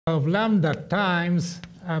of lambda times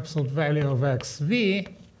absolute value of xv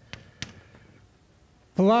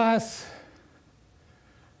plus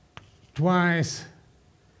twice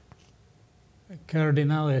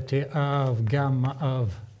cardinality of gamma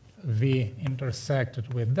of v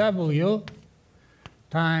intersected with w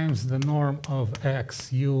times the norm of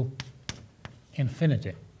xu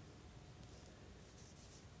infinity.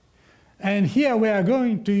 And here we are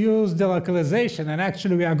going to use delocalization, and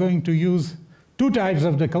actually we are going to use two types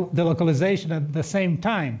of delocalization at the same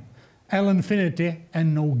time, L infinity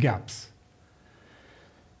and no gaps.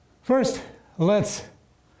 First, let's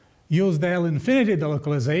use the L infinity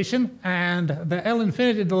delocalization, and the L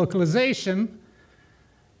infinity delocalization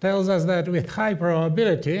tells us that with high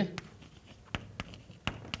probability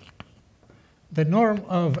the norm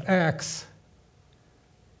of x,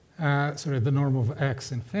 the norm of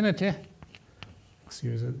x infinity, let's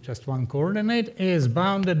use just one coordinate, is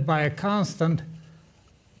bounded by a constant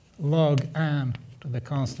log n to the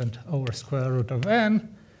constant over square root of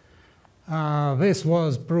n. This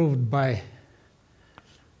was proved by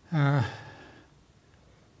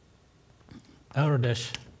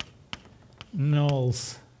Erdős,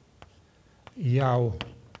 Knowles, Yao,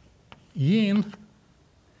 Yin.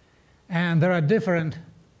 And there are different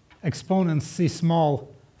exponents C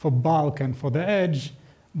small for bulk and for the edge,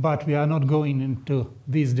 but we are not going into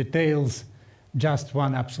these details. Just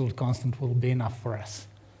one absolute constant will be enough for us.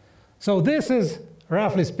 So this is,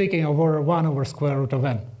 roughly speaking, over 1 over square root of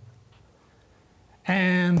n.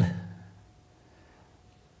 And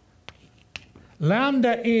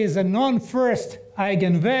lambda is a non-first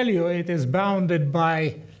eigenvalue. It is bounded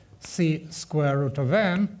by C square root of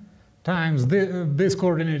n times this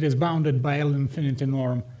coordinate is bounded by L infinity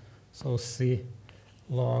norm. So C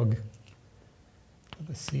log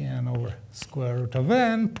the Cn over square root of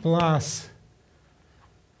n plus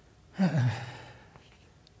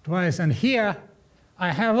twice. And here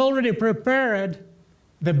I have already prepared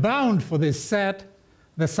the bound for this set.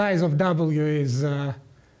 The size of W is,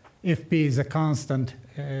 if P is a constant,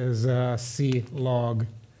 is C log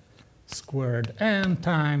squared n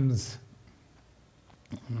times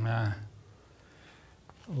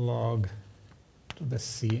log to the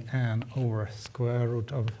Cn over square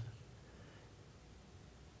root of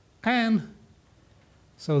n.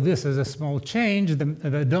 So this is a small change.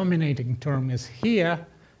 The dominating term is here.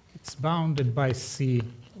 It's bounded by C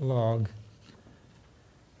log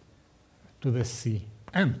to the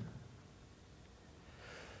Cn.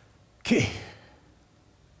 Okay.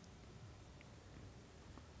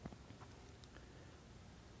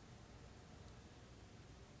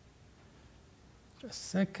 Just a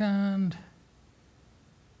second.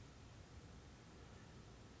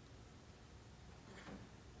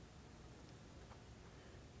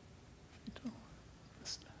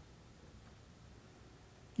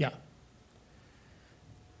 Yeah.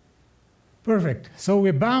 Perfect. So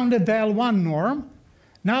we bounded the L1 norm.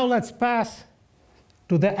 Now let's pass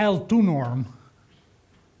to the L2 norm.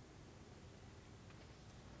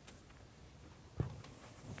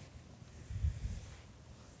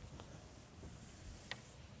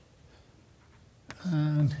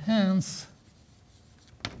 And hence,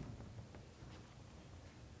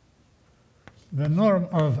 the norm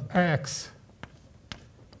of x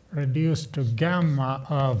reduced to gamma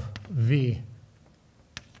of v.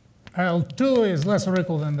 L2 is less or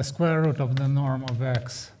equal than the square root of the norm of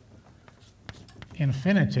x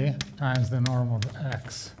infinity times the norm of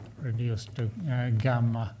x reduced to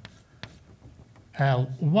gamma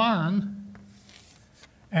L1.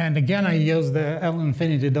 And again, I use the L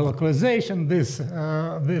infinity delocalization. This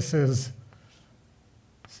is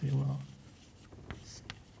C over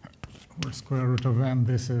square root of n.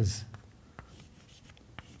 This is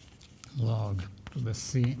log to the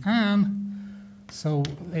Cn. So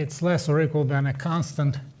it's less or equal than a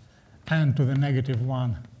constant n to the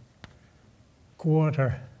 -1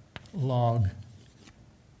 quarter log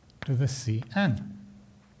to the Cn.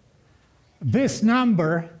 This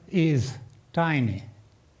number is tiny.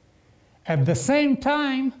 At the same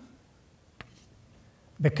time,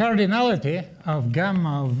 the cardinality of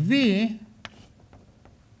gamma of v,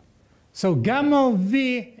 so gamma of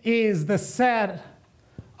v is the set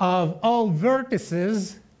of all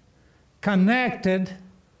vertices connected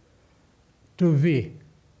to v.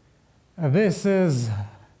 This is,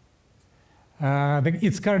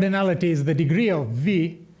 its cardinality is the degree of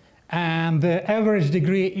v, and the average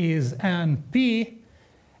degree is np,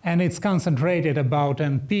 and it's concentrated about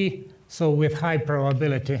np, so with high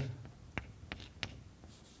probability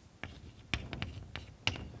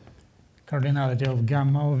cardinality of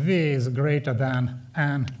gamma of v is greater than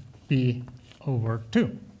np over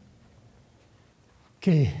 2.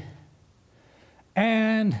 Okay.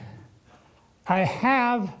 And I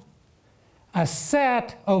have a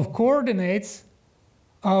set of coordinates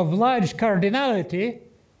of large cardinality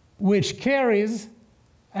which carries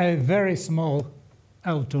a very small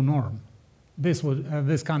L2 norm.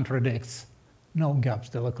 This contradicts no gaps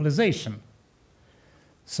delocalization.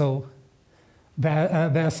 So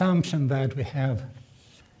the assumption that we have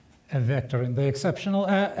a vector in the exceptional,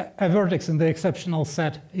 a vertex in the exceptional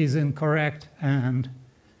set is incorrect, and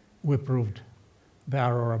we proved the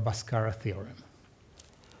Aurora-Bhaskara theorem.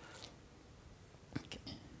 Okay.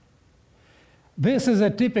 This is a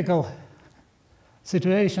typical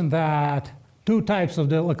situation that two types of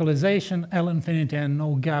delocalization, L infinity and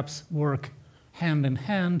no gaps, work hand in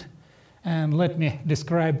hand. And let me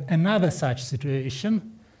describe another such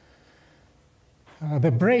situation,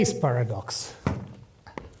 the brace paradox.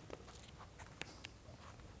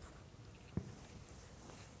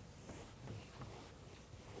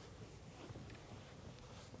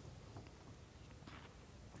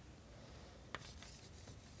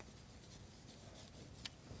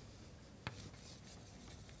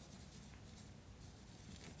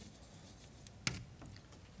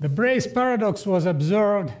 The brace paradox was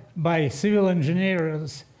observed by civil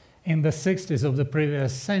engineers in the 60s of the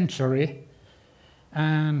previous century.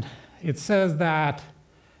 And it says that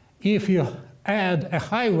if you add a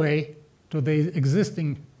highway to the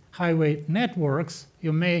existing highway networks,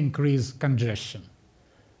 you may increase congestion.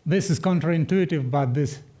 This is counterintuitive, but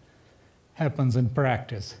this happens in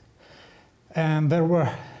practice. And there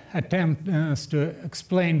were attempts to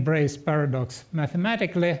explain brace paradox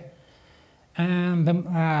mathematically. And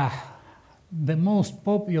the most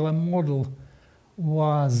popular model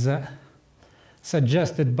was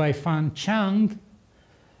suggested by Fan Chang,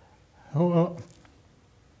 who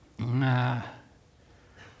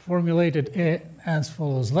formulated it as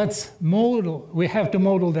follows. We have to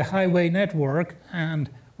model the highway network, and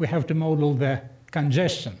we have to model the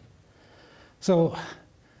congestion. So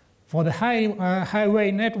for the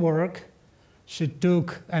highway network, she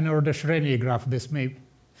took an Erdős-Rényi graph. This may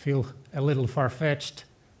feel a little far-fetched,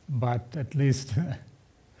 but at least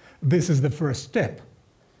this is the first step.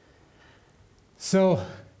 So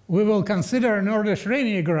we will consider an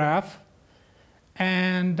Erdős-Rényi graph,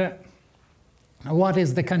 and what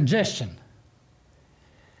is the congestion?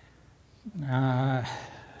 To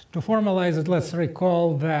formalize it, let's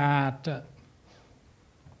recall that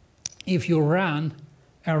if you run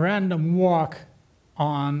a random walk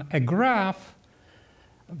on a graph,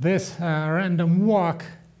 this random walk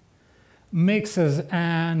mixes,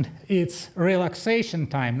 and its relaxation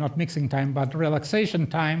time, not mixing time, but relaxation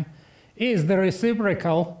time, is the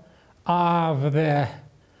reciprocal of the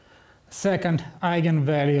second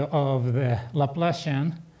eigenvalue of the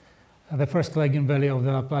Laplacian. The first eigenvalue of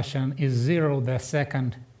the Laplacian is 0. The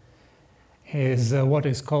second is what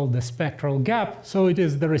is called the spectral gap. So it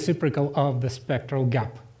is the reciprocal of the spectral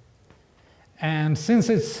gap. And since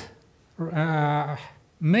it's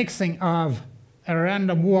mixing of a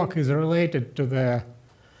random walk is related to the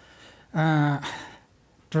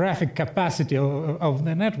traffic capacity of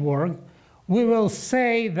the network, we will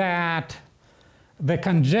say that the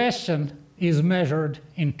congestion is measured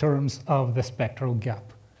in terms of the spectral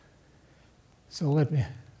gap. So let me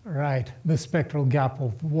write the spectral gap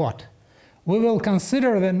of what? We will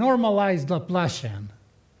consider the normalized Laplacian.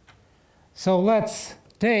 So let's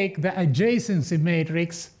take the adjacency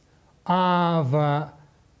matrix of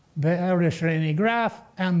the Erdős-Rényi graph,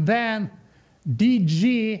 and then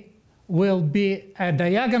dg will be a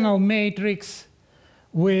diagonal matrix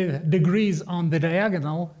with degrees on the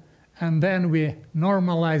diagonal, and then we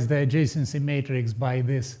normalize the adjacency matrix by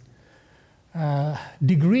this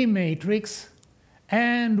degree matrix,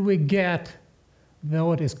 and we get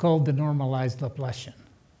what is called the normalized Laplacian.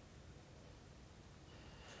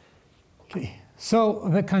 Okay. So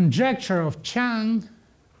the conjecture of Chang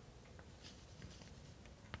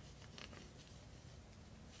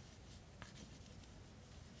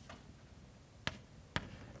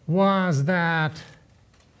was that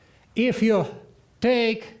if you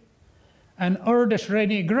take an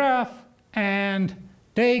Erdős-Rényi graph and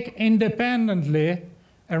take independently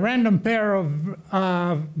a random pair of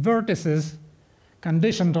vertices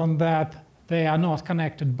conditioned on that they are not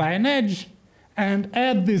connected by an edge, and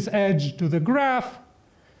add this edge to the graph,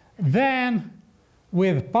 then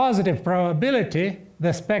with positive probability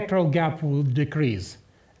the spectral gap will decrease,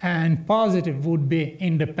 and positive would be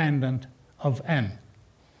independent of n.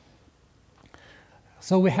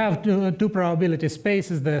 So we have two probability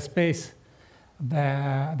spaces, the space, the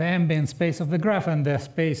ambient space of the graph, and the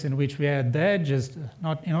space in which we add the edges.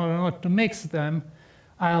 In order not to mix them,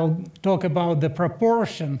 I'll talk about the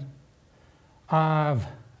proportion of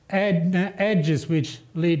edges which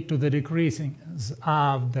lead to the decreasing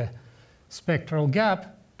of the spectral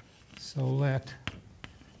gap. So let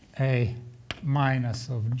A minus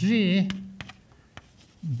of G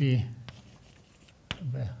be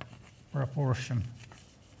the proportion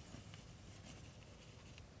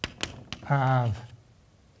of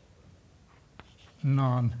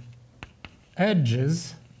non-edges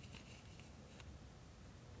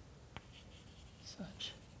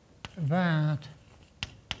such that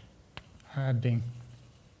adding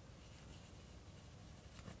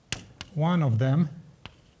one of them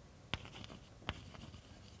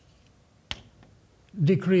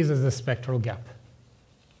decreases the spectral gap.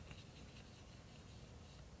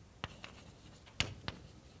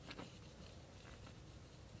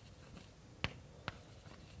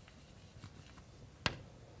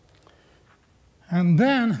 And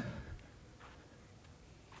then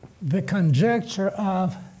the conjecture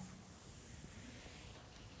of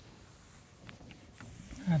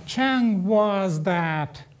Chang was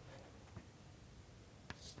that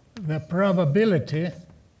the probability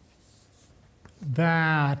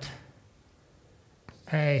that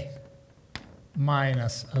A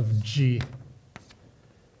minus of G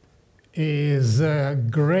is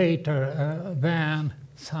greater than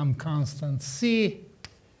some constant C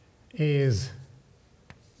is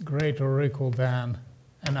greater or equal than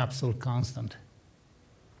an absolute constant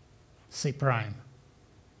C prime.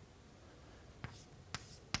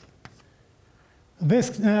 This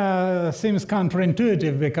seems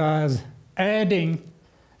counterintuitive because adding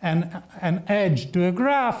an edge to a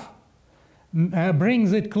graph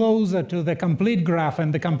brings it closer to the complete graph,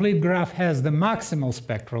 and the complete graph has the maximal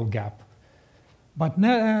spectral gap. But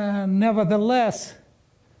nevertheless,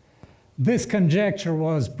 this conjecture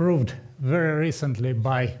was proved very recently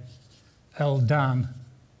by Eldan,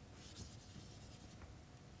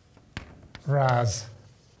 Raz,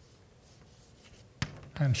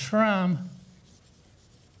 and Schramm.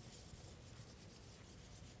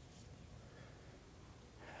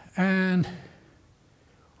 And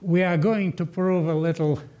we are going to prove a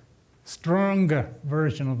little stronger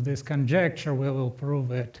version of this conjecture. We will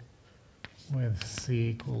prove it with C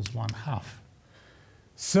equals 1/2.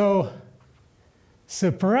 So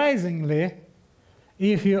surprisingly,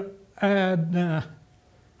 if you add a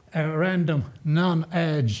random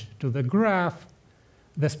non-edge to the graph,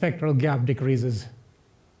 the spectral gap decreases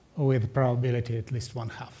with probability at least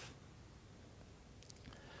 1/2.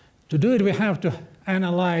 To do it, we have to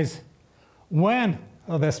analyze when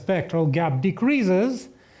the spectral gap decreases,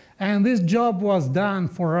 and this job was done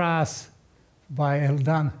for us by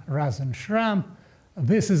Eldan, Raz, and Schramm.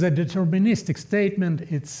 This is a deterministic statement.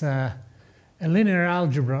 It's a linear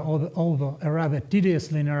algebra, although a rather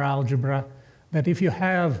tedious linear algebra, that if you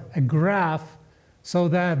have a graph so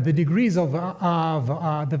that the degrees of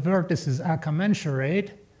the vertices are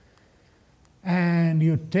commensurate, and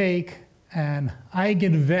you take an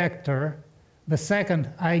eigenvector, the second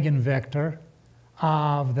eigenvector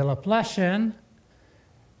of the Laplacian,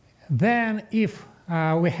 then if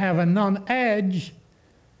we have a non-edge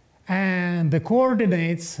and the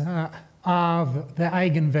coordinates of the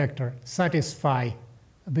eigenvector satisfy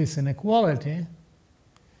this inequality,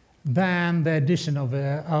 then the addition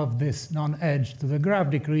of this non-edge to the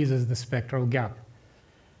graph decreases the spectral gap.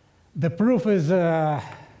 The proof is a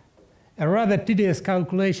rather tedious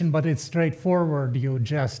calculation, but it's straightforward. You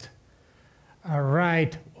just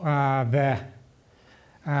write the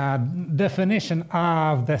definition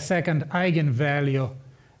of the second eigenvalue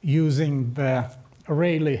using the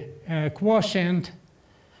Rayleigh quotient,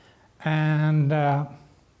 and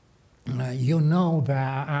you know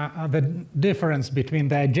the difference between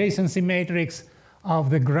the adjacency matrix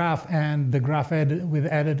of the graph and the graph with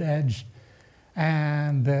added edge,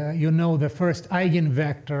 and you know the first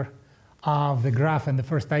eigenvector of the graph and the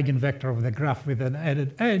first eigenvector of the graph with an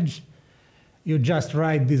added edge. You just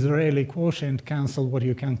write this Rayleigh quotient, cancel what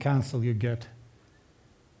you can cancel, you get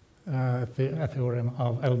a theorem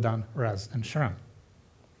of Eldan, Raz, and Schramm.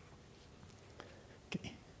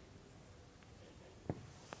 Okay.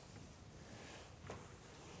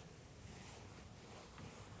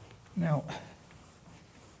 Now,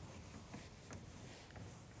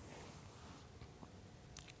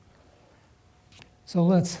 so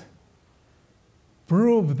let's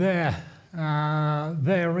prove the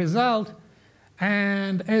result.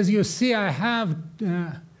 And as you see, I have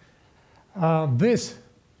this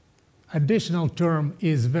additional term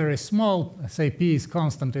is very small. Say p is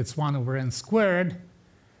constant, it's 1 over n squared.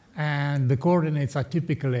 And the coordinates are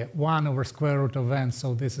typically 1 over square root of n,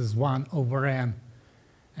 so this is 1 over n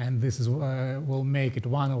and this is will make it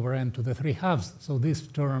 1 over n to the 3/2. So this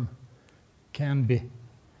term can be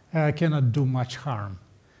cannot do much harm.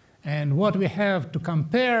 And what we have to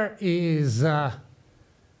compare is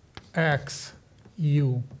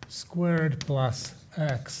xu squared plus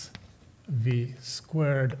xv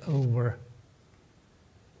squared over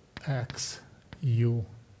xu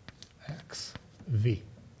xv.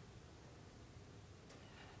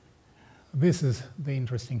 This is the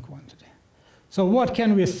interesting quantity. So what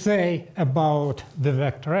can we say about the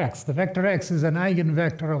vector x? The vector x is an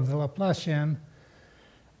eigenvector of the Laplacian,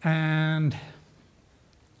 and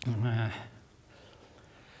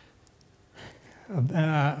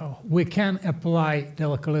we can apply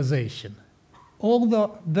delocalization.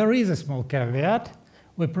 Although there is a small caveat,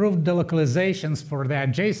 we proved delocalizations for the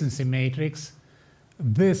adjacency matrix.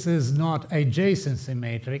 This is not adjacency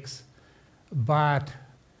matrix, but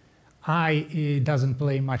it doesn't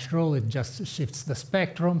play much role, it just shifts the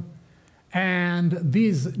spectrum. And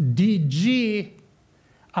these dg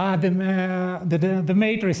are the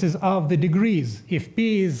matrices of the degrees. If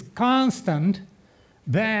p is constant,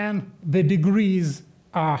 then the degrees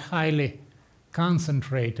are highly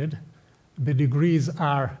concentrated. The degrees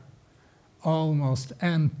are almost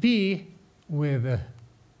np with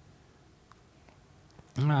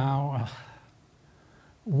the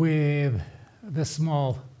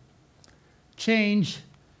small change.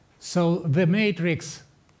 So the matrix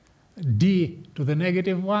d to the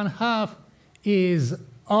negative 1/2 is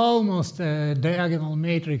almost a diagonal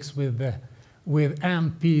matrix with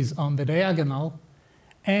n p's on the diagonal.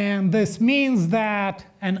 And this means that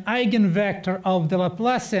an eigenvector of the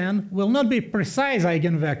Laplacian will not be precise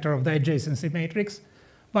eigenvector of the adjacency matrix,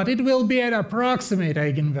 but it will be an approximate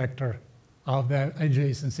eigenvector of the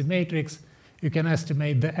adjacency matrix. You can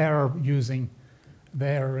estimate the error using the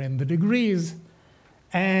error in the degrees,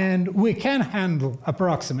 and we can handle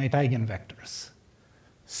approximate eigenvectors.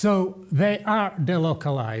 So they are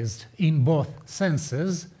delocalized in both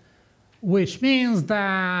senses, which means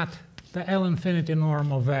that the L infinity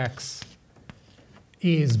norm of x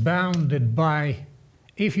is bounded by,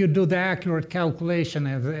 if you do the accurate calculation,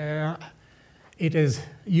 it is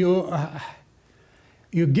you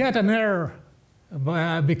get an error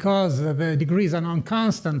because the degrees are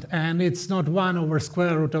non-constant, and it's not 1 over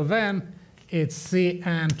square root of n, it's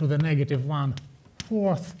cn to the negative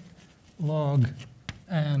 1/4 log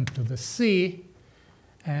n to the c,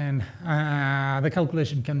 and the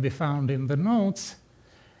calculation can be found in the notes.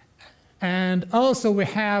 And also we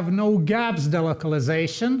have no gaps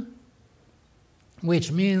delocalization,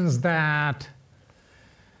 which means that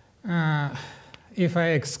if I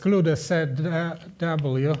exclude a set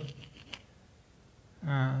W,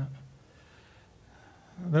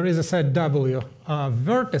 there is a set W of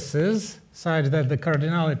vertices such that the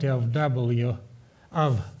cardinality of W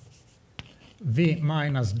of V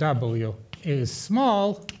minus W is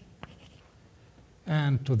small,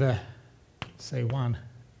 and to the, say, 1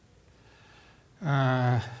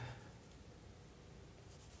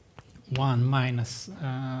 minus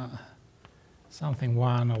something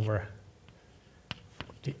 1 over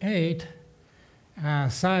 48,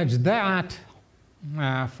 such that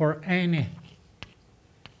for any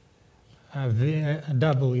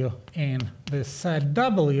W in this set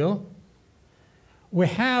W, we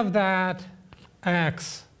have that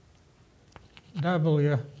x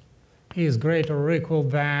W is greater or equal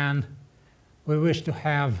than we wish to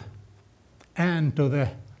have n to the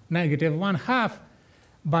negative 1/2.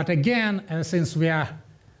 But again, since we are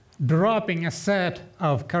dropping a set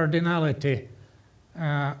of cardinality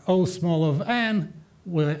O small of n,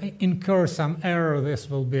 will incur some error. This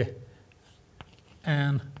will be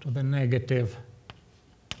n to the negative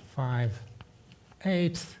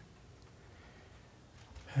 5/8.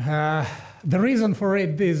 The reason for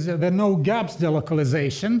it is the no gaps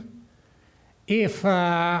delocalization. If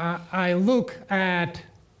I look at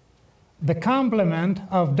the complement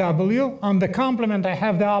of W, on the complement I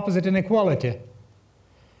have the opposite inequality.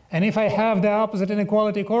 And if I have the opposite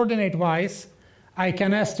inequality coordinate-wise, I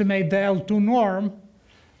can estimate the L2 norm,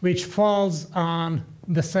 which falls on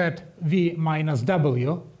the set V minus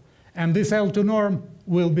W. And this L2 norm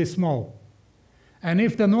will be small. And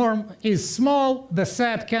if the norm is small, the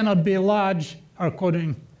set cannot be large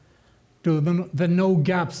according to the no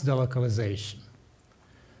gaps delocalization.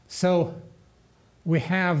 So we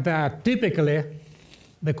have that typically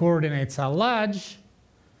the coordinates are large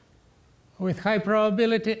with high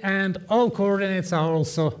probability, and all coordinates are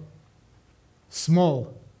also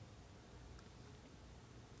small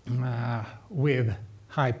with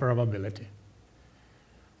high probability.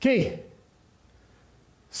 Okay,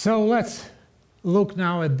 so let's look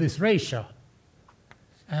now at this ratio.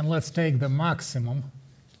 And let's take the maximum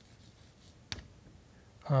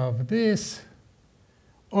of this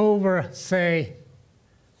over, say,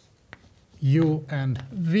 u and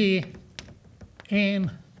v in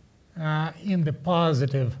the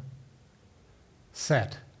positive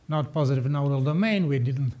set. Not positive nodal domain. We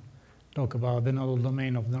didn't talk about the nodal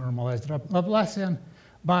domain of the normalized Laplacian,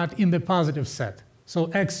 but in the positive set. So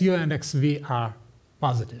xu and xv are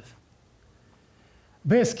positive.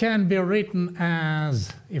 This can be written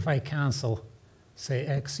as, if I cancel, say,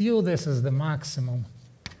 xu, this is the maximum,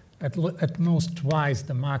 at most twice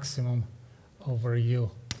the maximum over u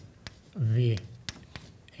v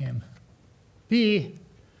in p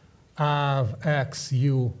of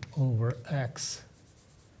xu over x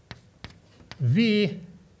v,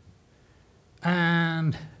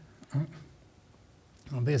 and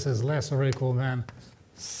this is less or equal than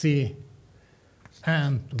c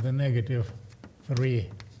n to the negative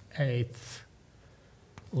 3/8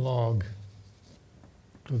 log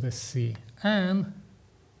to the c n.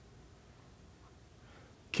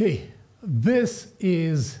 Okay, this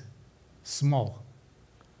is small.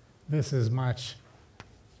 This is much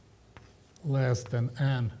less than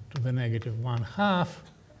n to the negative 1/2,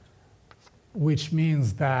 which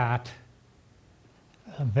means that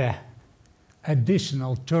the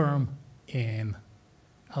additional term in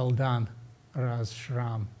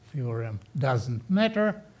Aldan-Raz-Schramm theorem doesn't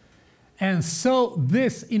matter. And so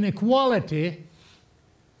this inequality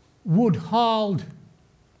would hold,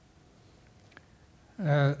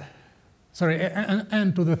 n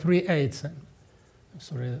to the 3/8,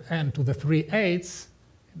 n to the 3/8,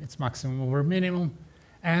 it's maximum over minimum.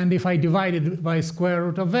 And if I divide it by square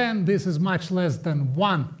root of n, this is much less than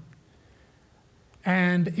 1.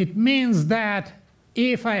 And it means that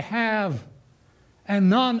if I have a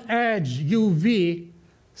non-edge uv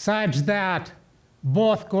such that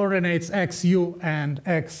both coordinates xu and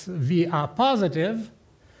xv are positive,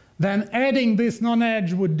 then adding this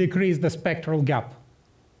non-edge would decrease the spectral gap.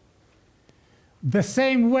 The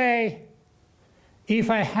same way, if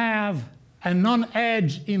I have a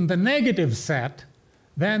non-edge in the negative set,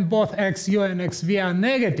 then both xu and xv are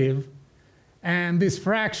negative, and this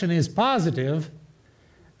fraction is positive.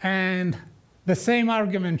 And the same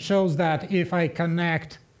argument shows that if I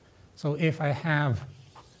connect, so if I have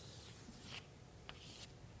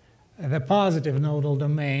the positive nodal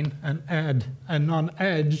domain and add a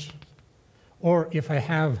non-edge, or if I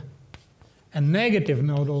have a negative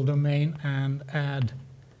nodal domain and add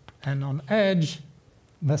a non-edge,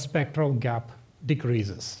 the spectral gap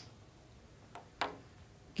decreases.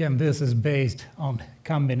 Again, this is based on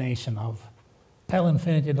combination of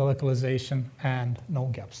L-infinity delocalization and no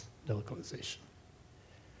gaps delocalization.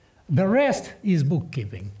 The rest is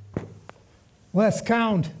bookkeeping. Let's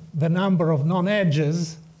count the number of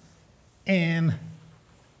non-edges in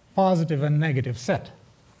positive and negative set.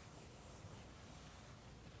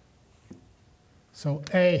 So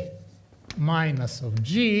A minus of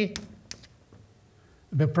G,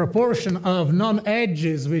 the proportion of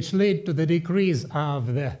non-edges which lead to the decrease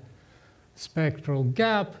of the spectral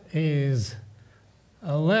gap is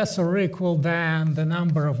less or equal than the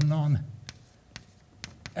number of non-edges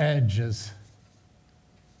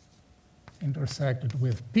intersected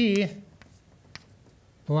with P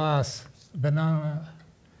plus the number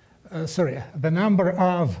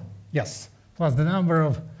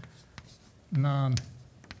of non-edges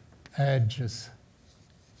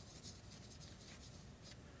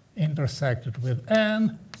intersected with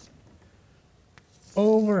N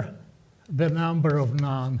over the number of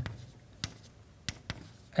non-edges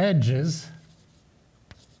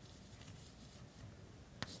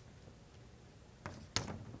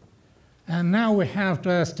and now we have to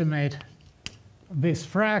estimate this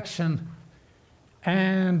fraction.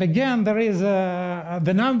 And again, there is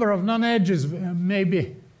the number of non-edges may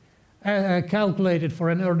be calculated for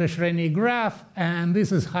an Erdős-Rényi graph, and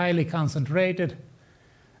this is highly concentrated.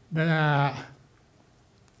 The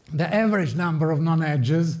average number of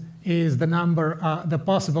non-edges is the number, the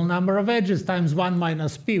possible number of edges times 1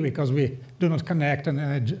 minus p, because we do not connect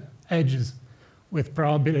an edges with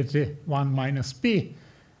probability 1 minus p,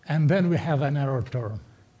 and then we have an error term.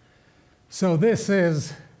 So this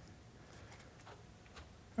is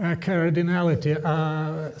cardinality,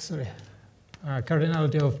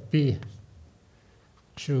 cardinality of p,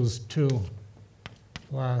 choose 2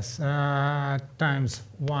 plus times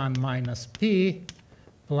 1 minus p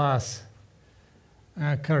plus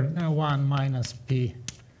 1 minus p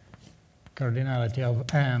cardinality of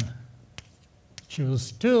n,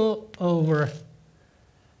 choose 2 over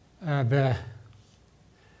the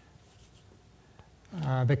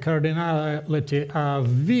cardinality of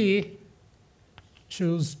v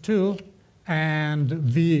choose 2, and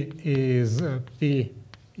V is P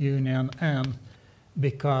union N,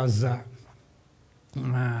 because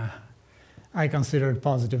I considered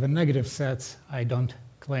positive and negative sets. I don't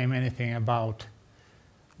claim anything about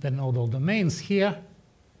the nodal domains here.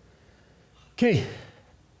 Okay,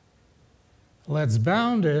 let's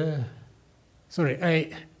bound.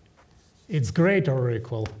 It's greater or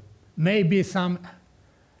equal. Maybe some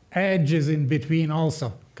edges in between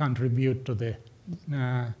also contribute to the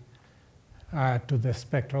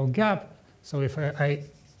spectral gap. So if I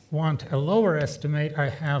want a lower estimate, I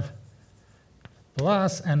have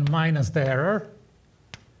plus and minus the error,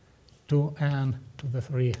 2n to the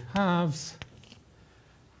 3 halves,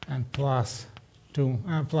 and plus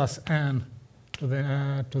n to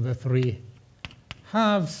the 3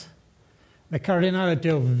 halves. The cardinality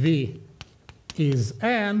of V is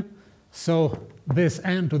n, so this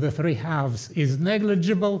n to the 3 halves is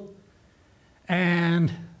negligible,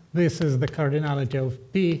 and this is the cardinality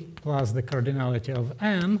of P plus the cardinality of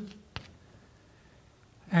n,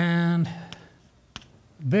 and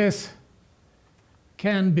this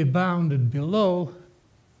can be bounded below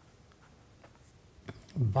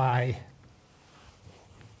by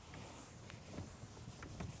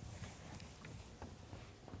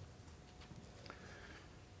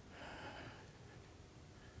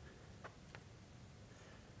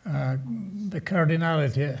the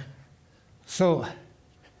cardinality. So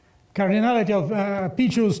cardinality of P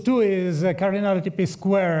choose 2 is cardinality P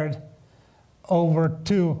squared over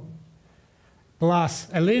 2 plus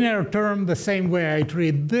a linear term the same way I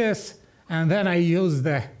treat this, and then I use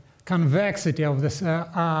the convexity of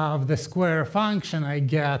the square function. I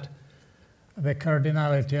get the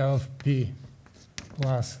cardinality of P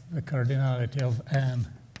plus the cardinality of n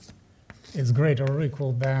is greater or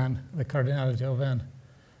equal than the cardinality of n,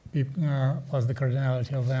 P plus the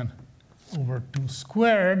cardinality of n over 2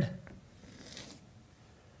 squared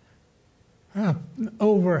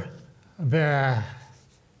over the,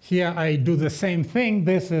 here I do the same thing.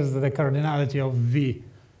 This is the cardinality of V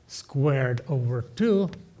squared over 2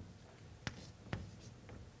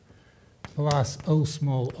 plus O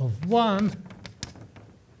small of 1,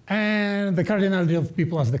 and the cardinality of P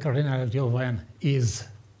plus the cardinality of n is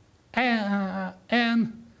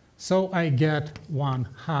n, so I get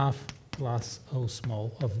 1/2 plus O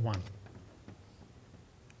small of 1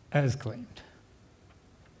 as claimed.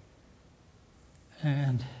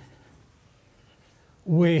 And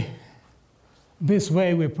this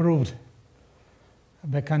way we proved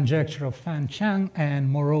the conjecture of Fan-Chang, and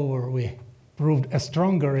moreover we proved a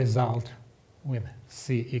stronger result with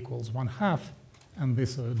C equals 1/2, and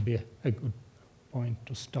this would be a good point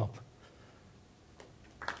to stop.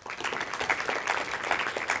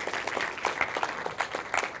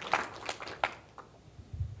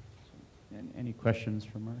 Any questions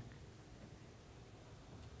for Mark?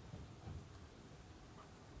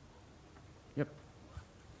 Yep.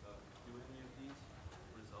 Do any of these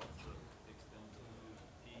results extend to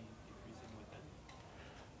P decreasing with n?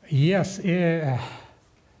 Yes.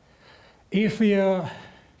 If you,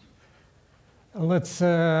 let's,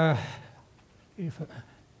 let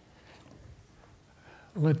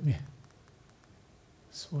me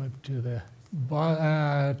swipe to the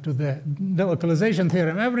delocalization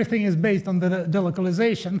theorem. Everything is based on the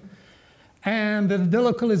delocalization, and the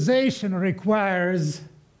delocalization requires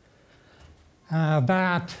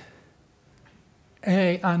that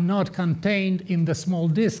A are not contained in the small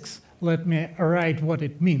disks. Let me write what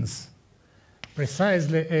it means.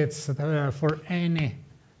 Precisely, it's for any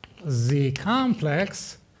Z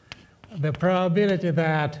complex, the probability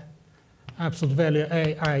that absolute value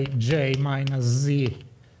a.i.j minus z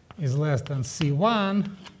is less than C1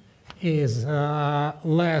 is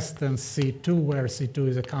less than C2, where C2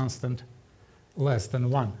 is a constant less than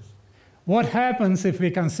 1. What happens if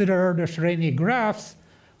we consider the Shreni graphs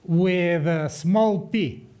with small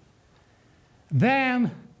p?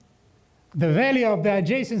 Then the value of the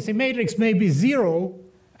adjacency matrix may be 0,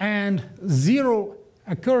 and 0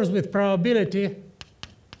 occurs with probability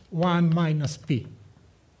 1 minus p.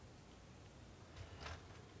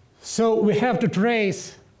 So we have to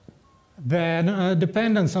trace the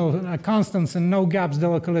dependence of constants and no gaps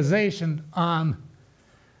delocalization on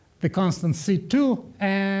the constant C2,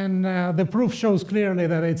 and the proof shows clearly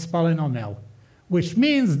that it's polynomial, which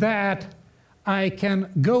means that I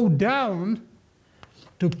can go down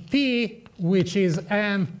to p, which is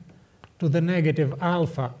n to the negative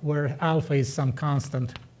alpha, where alpha is some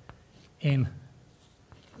constant in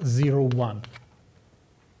 0, 1.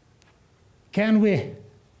 Can we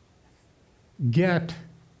get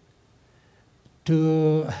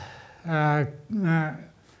to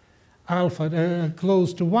alpha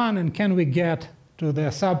close to 1, and can we get to the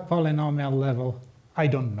subpolynomial level? I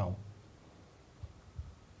don't know.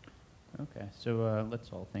 Okay, so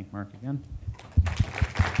let's all thank Mark again.